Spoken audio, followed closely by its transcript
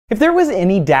If there was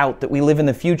any doubt that we live in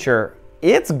the future,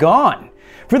 it's gone.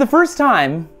 For the first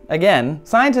time, again,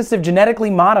 scientists have genetically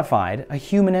modified a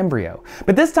human embryo.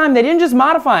 But this time they didn't just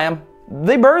modify him,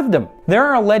 they birthed him. There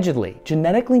are allegedly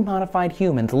genetically modified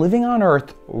humans living on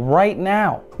Earth right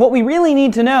now. What we really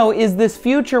need to know is this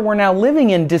future we're now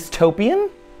living in dystopian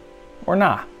or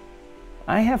not?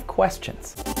 I have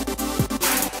questions.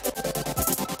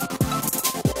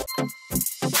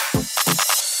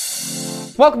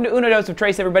 Welcome to Dose of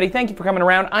Trace, everybody. Thank you for coming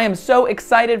around. I am so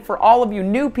excited for all of you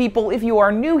new people. If you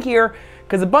are new here,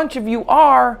 because a bunch of you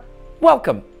are,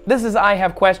 welcome. This is I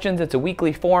Have Questions. It's a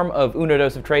weekly form of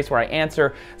Dose of Trace where I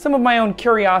answer some of my own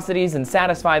curiosities and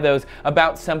satisfy those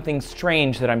about something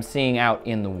strange that I'm seeing out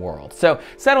in the world. So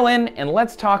settle in and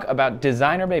let's talk about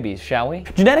designer babies, shall we?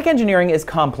 Genetic engineering is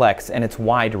complex and it's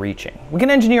wide-reaching. We can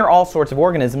engineer all sorts of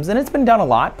organisms and it's been done a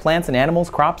lot, plants and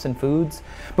animals, crops and foods.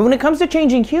 But when it comes to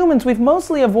changing humans, we've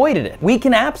mostly avoided it. We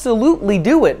can absolutely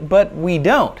do it, but we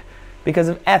don't because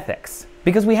of ethics.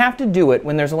 Because we have to do it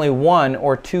when there's only one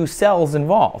or two cells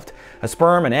involved, a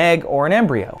sperm, an egg, or an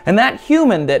embryo. And that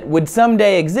human that would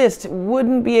someday exist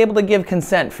wouldn't be able to give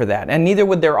consent for that, and neither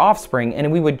would their offspring,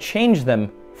 and we would change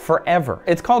them forever.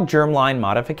 It's called germline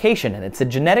modification, and it's a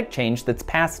genetic change that's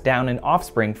passed down in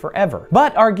offspring forever.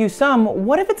 But, argue some,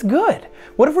 what if it's good?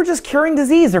 What if we're just curing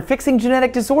disease or fixing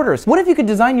genetic disorders? What if you could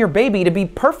design your baby to be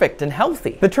perfect and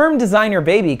healthy? The term design your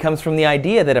baby comes from the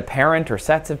idea that a parent or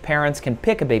sets of parents can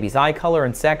pick a baby's eye color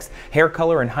and sex, hair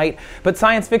color and height, but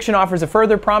science fiction offers a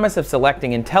further promise of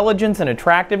selecting intelligence and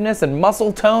attractiveness and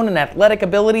muscle tone and athletic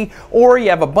ability, or you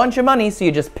have a bunch of money so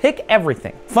you just pick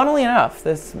everything. Funnily enough,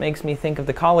 this makes me think of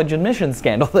the college admissions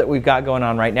scandal that we've got going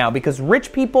on right now, because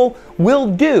rich people will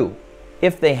do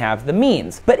if they have the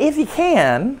means. But if you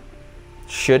can,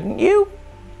 shouldn't you?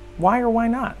 Why or why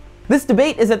not? This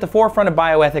debate is at the forefront of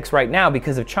bioethics right now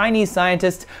because of Chinese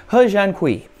scientist He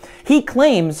Jiankui. He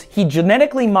claims he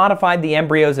genetically modified the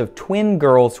embryos of twin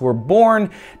girls who were born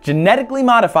genetically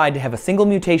modified to have a single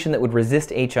mutation that would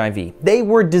resist HIV. They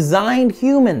were designed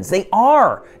humans. They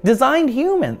are designed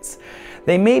humans.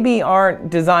 They maybe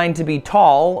aren't designed to be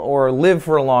tall or live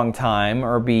for a long time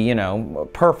or be, you know,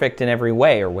 perfect in every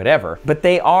way or whatever, but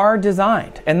they are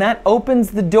designed. And that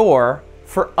opens the door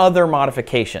for other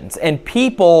modifications. And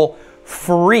people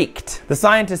freaked. The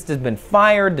scientist has been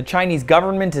fired. The Chinese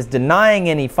government is denying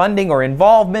any funding or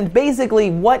involvement.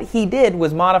 Basically, what he did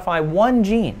was modify one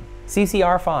gene,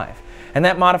 CCR5, and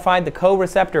that modified the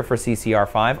co-receptor for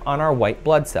CCR5 on our white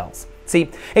blood cells. See,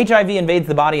 HIV invades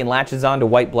the body and latches onto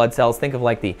white blood cells. Think of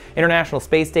like the International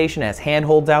Space Station has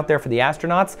handholds out there for the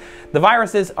astronauts. The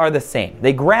viruses are the same.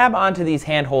 They grab onto these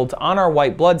handholds on our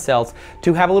white blood cells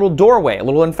to have a little doorway, a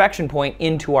little infection point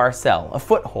into our cell, a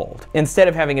foothold. Instead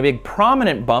of having a big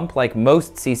prominent bump like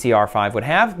most CCR5 would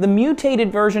have, the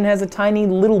mutated version has a tiny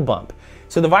little bump.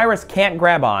 So the virus can't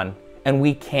grab on and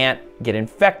we can't get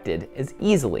infected as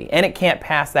easily, and it can't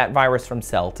pass that virus from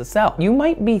cell to cell. You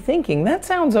might be thinking, that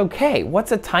sounds okay.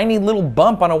 What's a tiny little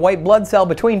bump on a white blood cell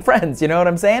between friends, you know what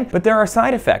I'm saying? But there are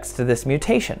side effects to this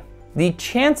mutation. The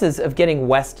chances of getting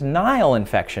West Nile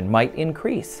infection might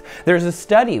increase. There's a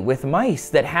study with mice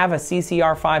that have a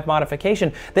CCR5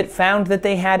 modification that found that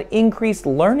they had increased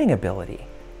learning ability.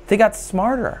 They got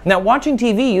smarter. Now, watching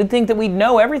TV, you'd think that we'd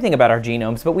know everything about our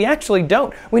genomes, but we actually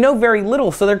don't. We know very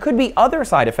little, so there could be other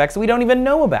side effects that we don't even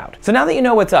know about. So now that you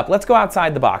know what's up, let's go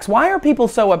outside the box. Why are people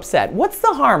so upset? What's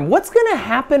the harm? What's gonna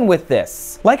happen with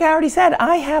this? Like I already said,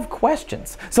 I have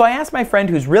questions. So I asked my friend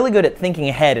who's really good at thinking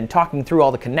ahead and talking through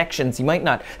all the connections you might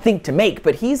not think to make,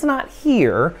 but he's not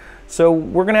here, so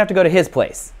we're gonna have to go to his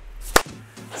place.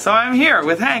 So I'm here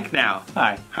with Hank now.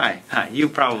 Hi. Hi. Hi. You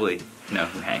probably know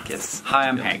who Hank is. Hi,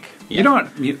 I'm Hank. Yeah. You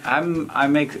don't. I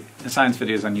make science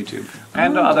videos on YouTube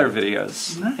and other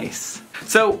videos. Nice.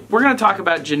 So we're going to talk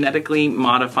about genetically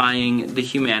modifying the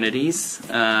humanities.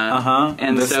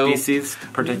 And the species,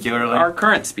 particularly. Our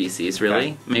current species, really.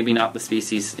 Okay. Maybe not the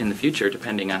species in the future,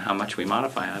 depending on how much we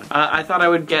modify it. I thought I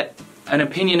would get an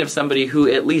opinion of somebody who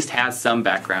at least has some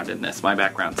background in this. My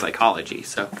background's psychology,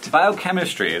 so.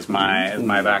 Biochemistry is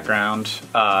my background,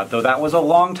 though that was a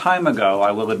long time ago,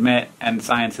 I will admit, and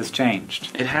science has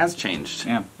changed. It has changed.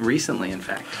 Yeah. Recently, in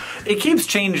fact. It keeps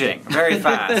changing very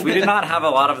fast. We did not have a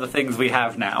lot of the things we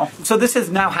have now. So this has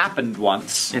now happened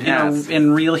once. It has.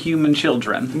 In real human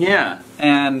children. Yeah.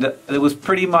 And it was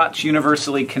pretty much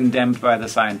universally condemned by the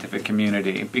scientific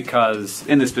community because,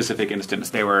 in this specific instance,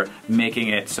 they were making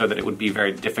it so that it would be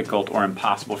very difficult or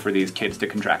impossible for these kids to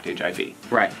contract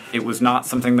HIV. Right. It was not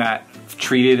something that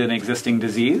treated an existing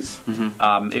disease.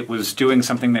 It was doing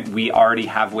something that we already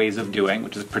have ways of doing,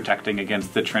 which is protecting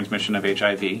against the transmission of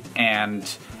HIV. And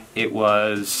it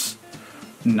was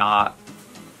not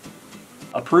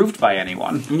approved by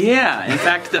anyone. Yeah, in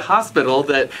fact, the hospital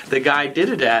that the guy did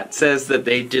it at says that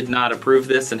they did not approve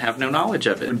this and have no knowledge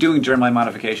of We're it. doing germline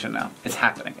modification now. It's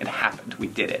happening. It happened. We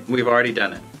did it. We've already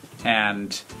done it.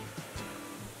 And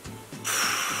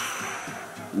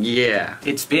yeah,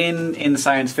 it's been in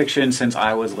science fiction since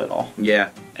I was little.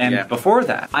 yeah, And yeah. before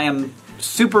that, I am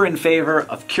super in favor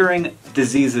of curing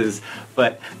diseases,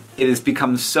 but it has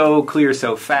become so clear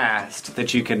so fast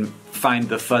that you can find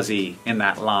the fuzzy in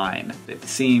that line. It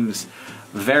seems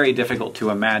very difficult to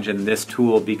imagine this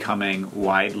tool becoming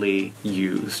widely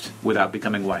used without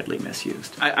becoming widely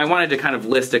misused. I wanted to kind of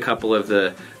list a couple of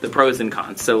the pros and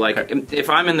cons. So, like, if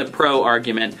I'm in the pro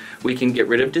argument, we can get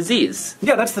rid of disease.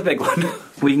 Yeah, that's the big one.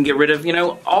 We can get rid of,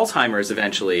 Alzheimer's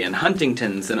eventually, and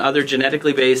Huntington's, and other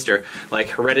genetically based or, like,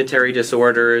 hereditary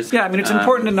disorders. Yeah, I mean, it's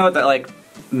important to note that, like,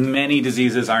 many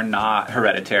diseases are not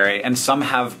hereditary, and some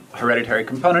have hereditary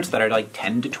components that are like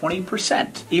 10 to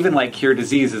 20%. Even like cure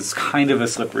disease is kind of a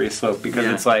slippery slope because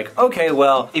it's like, okay,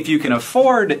 well, if you can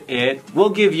afford it,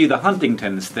 we'll give you the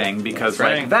Huntington's thing because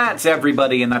like that's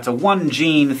everybody and that's a one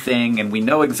gene thing and we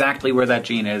know exactly where that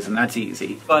gene is and that's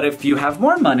easy. But if you have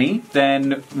more money,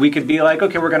 then we could be like,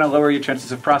 okay, we're going to lower your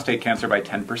chances of prostate cancer by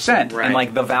 10%. And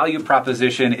like the value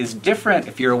proposition is different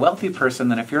if you're a wealthy person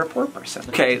than if you're a poor person.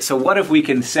 Okay, so what if we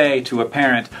can say to a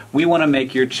parent, we want to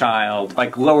make your child,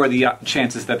 like, lower the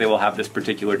chances that they will have this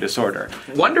particular disorder.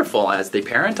 Wonderful. As the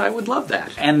parent, I would love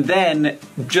that. And then,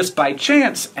 just by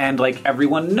chance, and like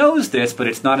everyone knows this, but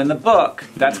it's not in the book,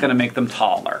 that's going to make them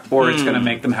taller, or it's going to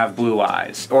make them have blue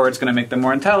eyes, or it's going to make them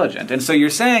more intelligent. And so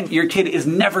you're saying your kid is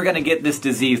never going to get this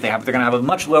disease. They're going to have a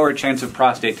much lower chance of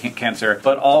prostate cancer,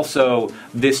 but also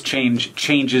this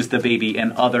changes the baby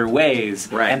in other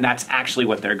ways, and that's actually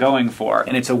what they're going for.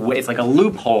 And it's like a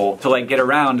loophole to like get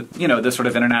around, this sort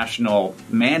of international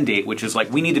mandate, which is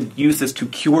like, we need to use this to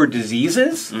cure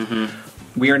diseases.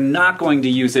 We are not going to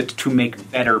use it to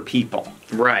make better people.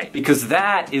 Right. Because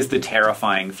that is the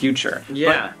terrifying future.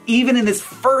 Yeah. But even in this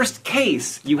first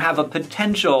case, you have a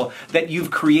potential that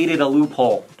you've created a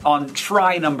loophole on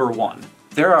try number one.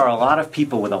 There are a lot of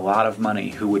people with a lot of money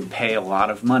who would pay a lot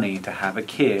of money to have a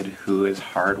kid who is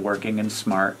hardworking and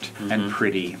smart and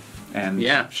pretty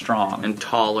and strong. And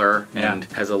taller and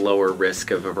has a lower risk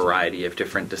of a variety of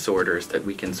different disorders that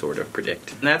we can sort of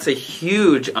predict. And that's a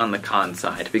huge on the con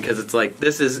side because it's like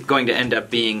this is going to end up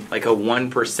being like a 1%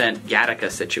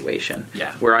 Gattaca situation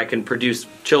where I can produce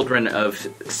children of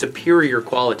superior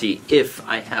quality if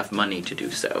I have money to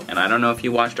do so. And I don't know if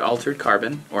you watched Altered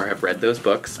Carbon or have read those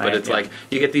books, but it's like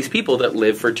you get these people that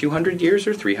live for 200 years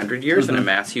or 300 years and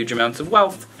amass huge amounts of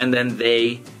wealth, and then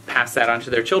they pass that on to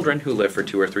their children who live for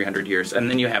 200 or 300 years, and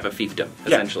then you have a fiefdom,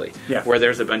 essentially, where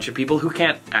there's a bunch of people who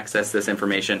can't access this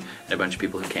information and a bunch of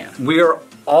people who can. We're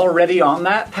already on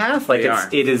that path. Like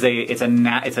it's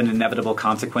an inevitable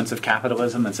consequence of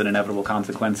capitalism. It's an inevitable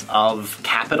consequence of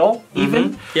capital,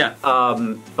 even.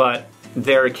 But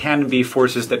there can be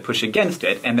forces that push against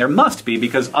it, and there must be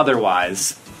because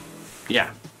otherwise,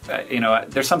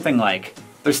 there's something like.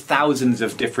 There's thousands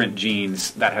of different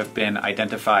genes that have been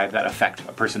identified that affect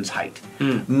a person's height.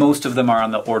 Most of them are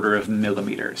on the order of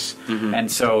millimeters.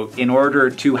 And so in order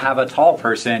to have a tall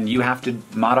person, you have to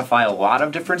modify a lot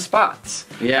of different spots.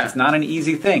 It's not an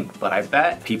easy thing, but I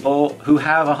bet people who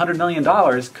have $100 million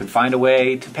could find a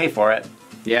way to pay for it.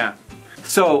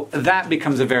 So that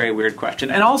becomes a very weird question.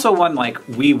 And also one, like,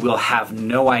 we will have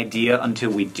no idea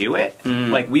until we do it.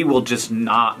 Like, we will just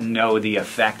not know the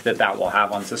effect that will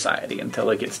have on society until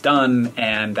it gets done,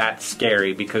 and that's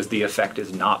scary because the effect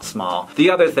is not small. The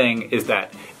other thing is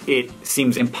that it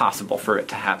seems impossible for it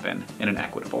to happen in an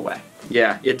equitable way.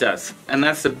 Yeah, it does. And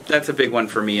that's a big one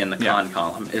for me in the con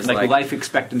column. Is like life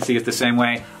expectancy is the same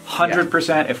way.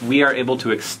 100%, if we are able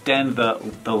to extend the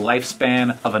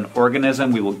lifespan of an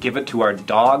organism, we will give it to our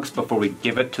dogs before we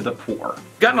give it to the poor.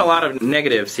 Gotten a lot of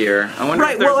negatives here. I wonder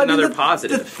if there's another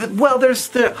positive.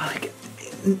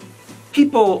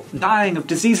 People dying of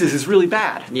diseases is really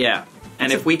bad. Yeah.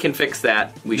 And if we can fix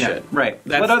that, we should. Right.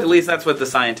 At least that's what the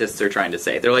scientists are trying to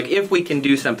say. They're like, if we can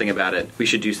do something about it, we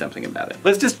should do something about it.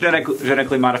 Let's just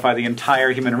genetically modify the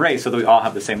entire human race so that we all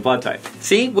have the same blood type.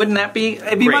 See? Wouldn't that be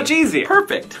It'd be much easier.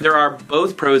 Perfect. There are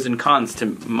both pros and cons to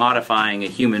modifying a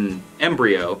human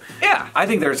embryo. Yeah, I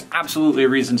think there's absolutely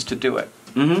reasons to do it.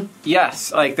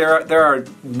 Yes, like there are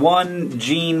one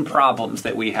gene problems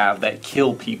that we have that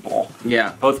kill people.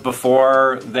 Yeah. Both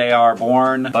before they are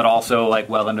born, but also like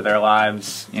well into their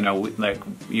lives.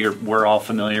 We're all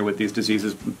familiar with these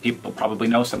diseases. People probably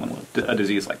know someone with a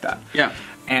disease like that. Yeah.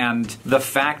 And the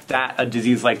fact that a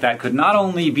disease like that could not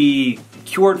only be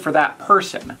cured for that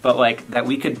person, but like that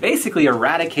we could basically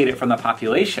eradicate it from the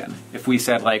population if we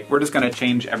said like, we're just going to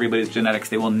change everybody's genetics,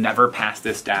 they will never pass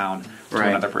this down to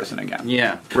another person again.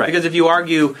 Yeah. Right. Because if you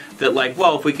argue that like,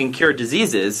 well, if we can cure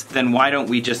diseases, then why don't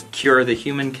we just cure the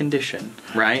human condition,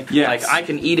 right? Yes. Like I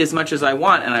can eat as much as I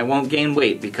want and I won't gain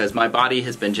weight because my body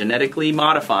has been genetically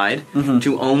modified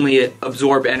to only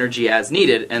absorb energy as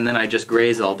needed, and then I just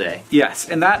graze all day. Yes,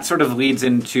 and that sort of leads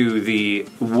into the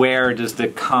where does the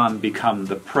con become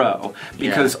the pro?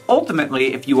 Because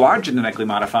ultimately, if you are genetically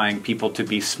modifying people to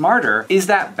be smarter, is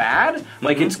that bad?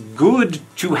 Like, it's good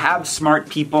to have smart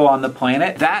people on the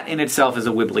planet? That in itself is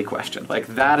a wibbly question. Like,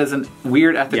 that is a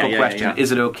weird ethical question.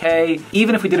 Is it okay?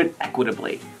 Even if we did it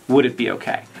equitably, would it be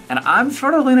okay? And I'm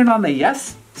sort of leaning on the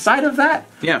yes side of that.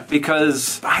 Yeah.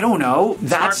 Because, I don't know,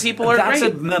 that's great.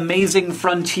 an amazing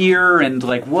frontier, and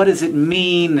like, what does it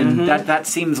mean? And that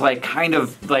seems like kind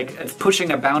of like pushing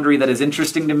a boundary that is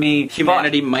interesting to me.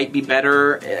 Humanity might be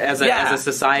better as a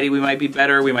society. We might be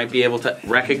better. We might be able to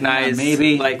recognize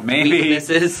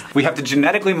weaknesses. We have to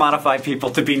genetically modify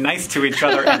people to be nice to each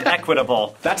other and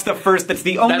equitable. That's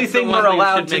the only thing we're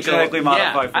allowed to genetically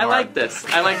modify for. I like this.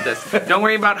 Don't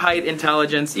worry about height,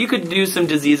 intelligence. You could do some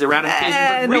disease eradication,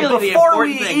 but really before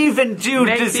we even do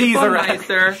disease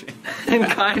nicer and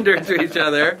kinder to each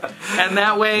other, and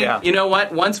that way, you know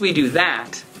what? Once we do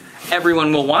that,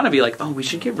 everyone will want to be like, oh, we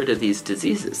should get rid of these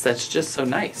diseases. That's just so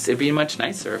nice. It'd be much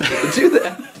nicer if we could do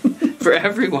that for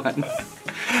everyone.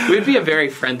 We'd be a very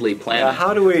friendly planet.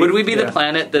 Would we be the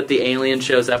planet that the alien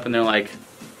shows up and they're like,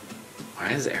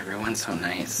 why is everyone so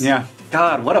nice? Yeah.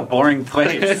 God, what a boring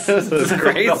place. This is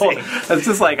crazy. It's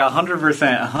just like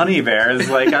 100% honey bears.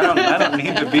 Like, I don't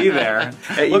need to be there.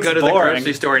 You go to the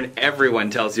grocery store and everyone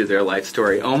tells you their life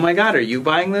story. Oh my God, are you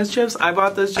buying those chips? I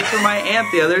bought those chips for my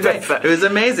aunt the other day. It was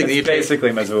amazing. It's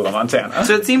basically Missoula, Montana.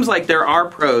 So it seems like there are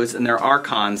pros and there are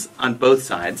cons on both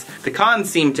sides. The cons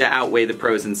seem to outweigh the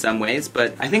pros in some ways,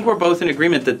 but I think we're both in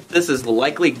agreement that this is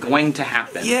likely going to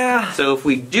happen. Yeah. So if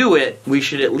we do it, we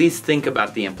should at least think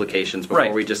about the implications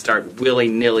before we just start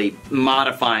willy-nilly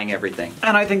modifying everything.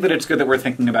 And I think that it's good that we're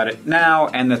thinking about it now,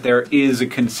 and that there is a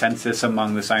consensus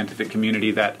among the scientific community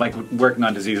that, like, working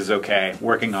on disease is okay,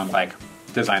 working on, like,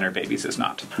 designer babies is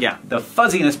not. Yeah. The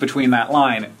fuzziness between that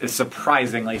line is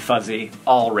surprisingly fuzzy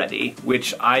already,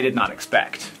 which I did not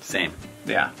expect. Same.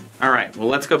 Yeah. All right, well,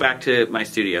 let's go back to my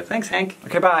studio. Thanks, Hank.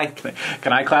 Okay, bye.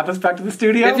 Can I clap us back to the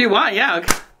studio? If you want, yeah.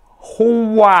 Okay.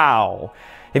 Wow.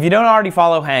 If you don't already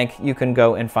follow Hank, you can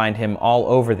go and find him all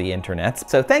over the internet.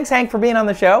 So thanks, Hank, for being on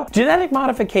the show. Genetic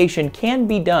modification can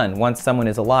be done once someone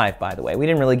is alive, by the way. We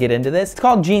didn't really get into this. It's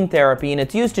called gene therapy, and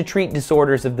it's used to treat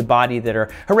disorders of the body that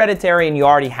are hereditary and you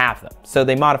already have them. So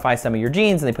they modify some of your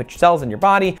genes and they put your cells in your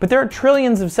body, but there are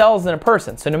trillions of cells in a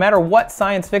person. So no matter what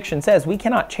science fiction says, we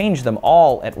cannot change them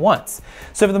all at once.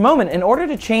 So for the moment, in order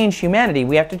to change humanity,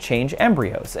 we have to change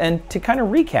embryos. And to kind of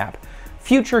recap,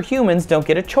 future humans don't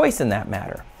get a choice in that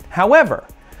matter. However,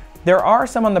 there are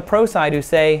some on the pro side who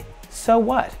say, so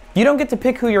what? You don't get to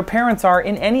pick who your parents are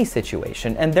in any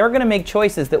situation, and they're going to make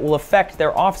choices that will affect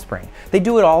their offspring. They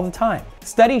do it all the time.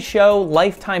 Studies show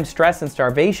lifetime stress and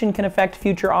starvation can affect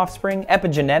future offspring.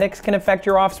 Epigenetics can affect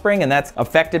your offspring, and that's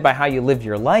affected by how you live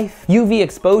your life. UV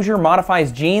exposure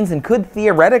modifies genes and could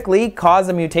theoretically cause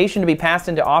a mutation to be passed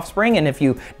into offspring, and if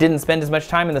you didn't spend as much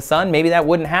time in the sun, maybe that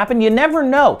wouldn't happen. You never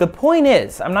know. The point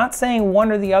is, I'm not saying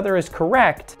one or the other is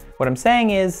correct. What I'm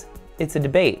saying is, it's a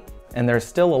debate. And there's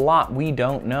still a lot we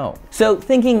don't know. So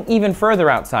thinking even further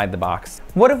outside the box,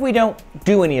 what if we don't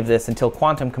do any of this until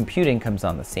quantum computing comes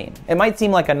on the scene? It might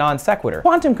seem like a non sequitur.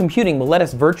 Quantum computing will let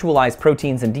us virtualize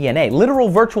proteins and DNA, literal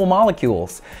virtual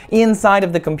molecules, inside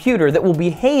of the computer that will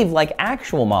behave like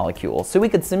actual molecules, so we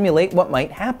could simulate what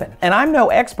might happen. And I'm no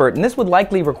expert, and this would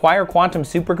likely require quantum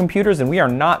supercomputers, and we are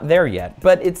not there yet,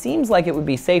 but it seems like it would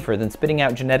be safer than spitting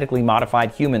out genetically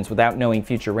modified humans without knowing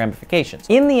future ramifications.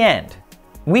 In the end,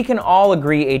 we can all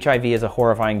agree HIV is a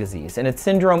horrifying disease, and its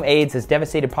syndrome AIDS has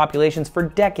devastated populations for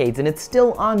decades, and it's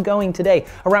still ongoing today.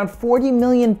 Around 40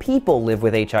 million people live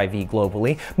with HIV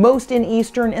globally, most in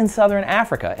Eastern and Southern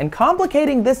Africa. And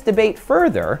complicating this debate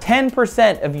further,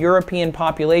 10% of European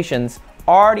populations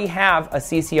already have a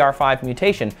CCR5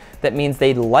 mutation. That means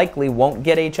they likely won't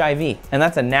get HIV, and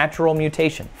that's a natural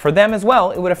mutation. For them as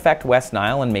well, it would affect West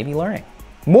Nile and maybe learning.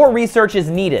 More research is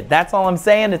needed. That's all I'm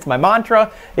saying. It's my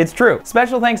mantra. It's true.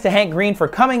 Special thanks to Hank Green for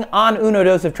coming on Uno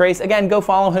Dos of Trace. Again, go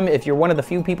follow him if you're one of the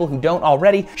few people who don't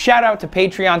already. Shout out to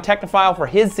Patreon Technophile for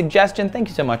his suggestion. Thank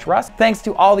you so much, Russ. Thanks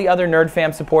to all the other Nerd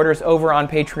Fam supporters over on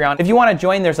Patreon. If you want to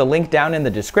join, there's a link down in the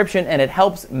description, and it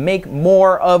helps make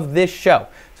more of this show.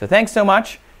 So thanks so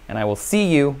much, and I will see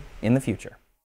you in the future.